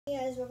Hey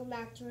guys, welcome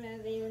back to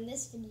another video. In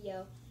this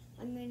video,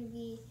 I'm going to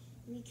be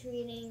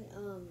recreating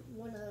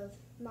one of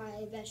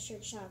my best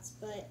trick shots,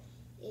 but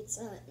it's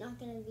not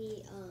going to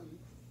be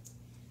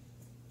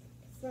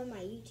from my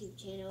YouTube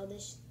channel.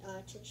 This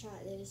trick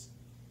shot, there's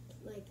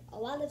like a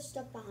lot of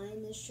stuff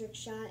behind this trick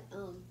shot.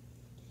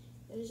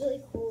 It was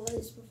really cool. It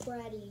was before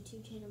I had a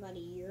YouTube channel about a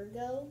year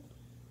ago,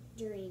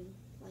 during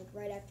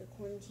right after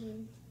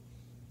quarantine,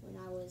 when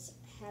I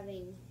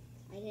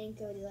didn't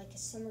go to like a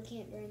summer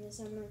camp during the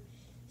summer.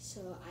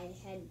 So I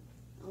had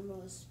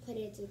almost played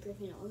Answer the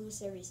Griffin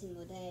almost every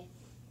single day.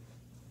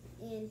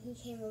 And he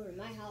came over to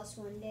my house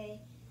one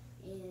day,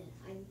 and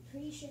I'm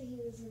pretty sure he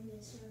was in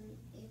this room.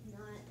 If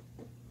not,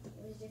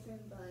 it was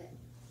different. But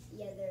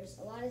yeah, there's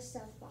a lot of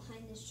stuff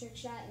behind this trick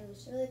shot. It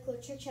was a really cool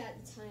trick shot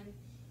at the time,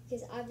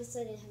 because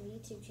obviously I didn't have a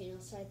YouTube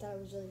channel, so I thought it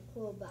was really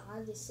cool. But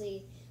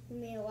obviously we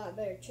made a lot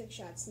better trick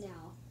shots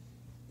now.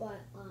 But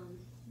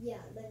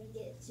yeah, let me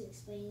get to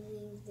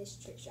explaining this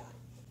trick shot.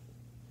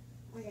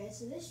 Okay,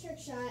 so this trick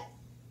shot,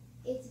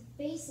 it's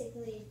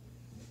basically,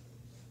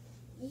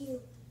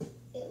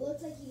 it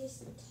looks like you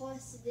just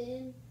toss it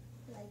in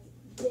like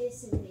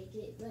this and make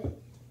it,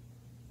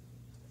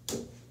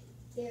 but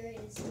there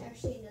is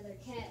actually another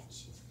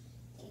catch.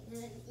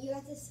 And you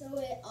have to throw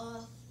it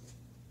off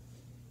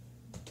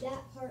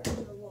that part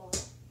of the wall,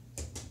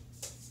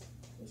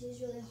 which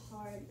is really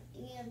hard.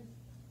 And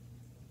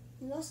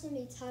I'm also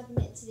going to be topping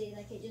it today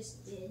like I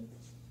just did,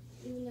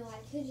 even though I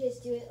could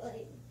just do it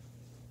like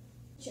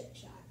trick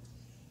shot.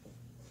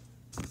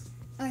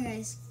 Alright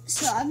guys,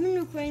 so I've been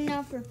recording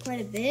now for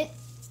quite a bit,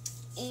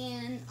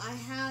 and I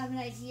have an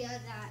idea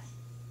that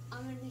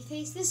I'm going to be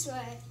faced this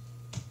way,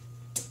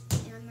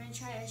 and I'm going to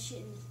try to shoot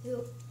in the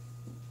hoop.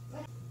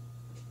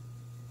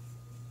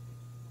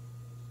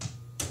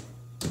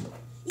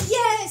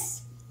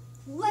 Yes!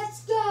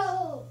 Let's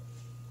go!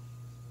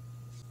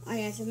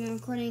 Alright guys, I've been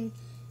recording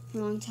for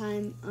a long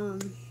time,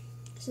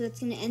 so that's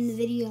going to end the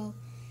video.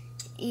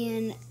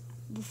 And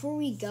before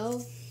we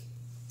go,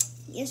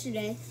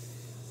 yesterday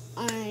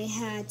I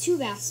had 2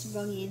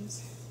 basketball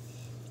games,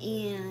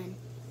 and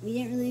we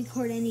didn't really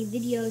record any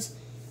videos,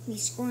 me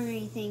scoring or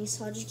anything,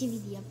 so I'll just give you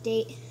the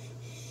update.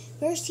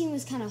 First team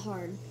was kind of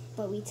hard,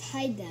 but we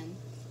tied them.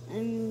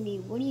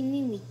 What do you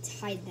mean we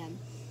tied them?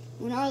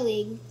 In our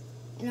league,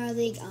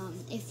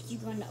 if you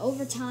go into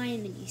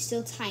overtime and you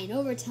still tie in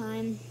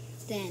overtime,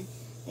 then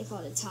they call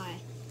it a tie.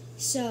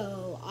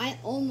 So I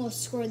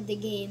almost scored the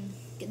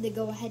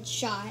go-ahead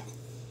shot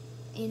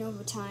in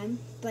overtime,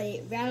 but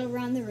it rattled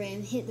around the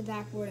rim, hit the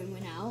backboard, and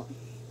went out.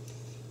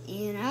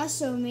 And I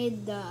also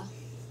made the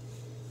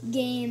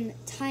game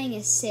tying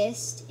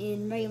assist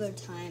in regular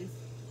time.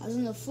 I was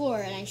on the floor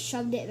and I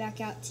shoved it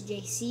back out to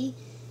JC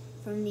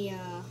from the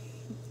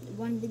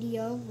one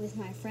video with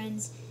my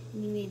friends,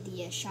 and he made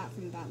the shot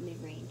from about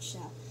mid-range.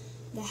 So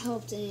that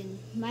helped. And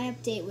my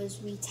update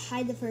was we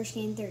tied the first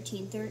game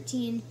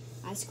 13-13.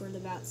 I scored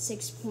about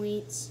 6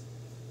 points.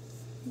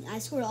 I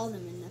scored all of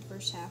them in the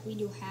first half. We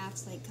do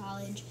halves like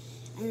college.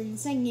 And then the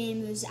second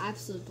game, it was an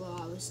absolute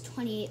blowout. It was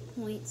 28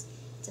 points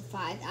to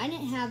 5. I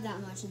didn't have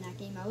that much in that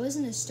game. I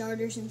wasn't a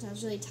starter since I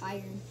was really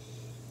tired.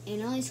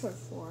 And I only scored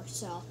 4.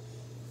 So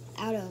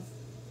out of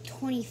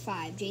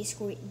 25,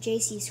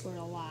 JC scored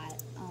a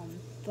lot.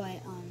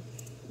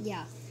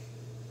 Yeah.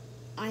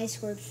 I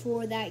scored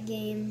 4 that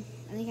game.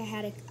 I think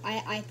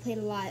I played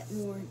a lot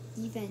more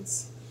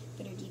defense,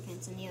 better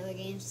defense in the other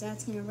games. So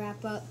that's going to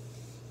wrap up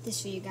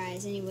this video,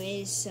 guys,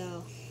 anyways,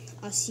 so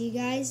I'll see you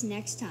guys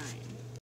next time.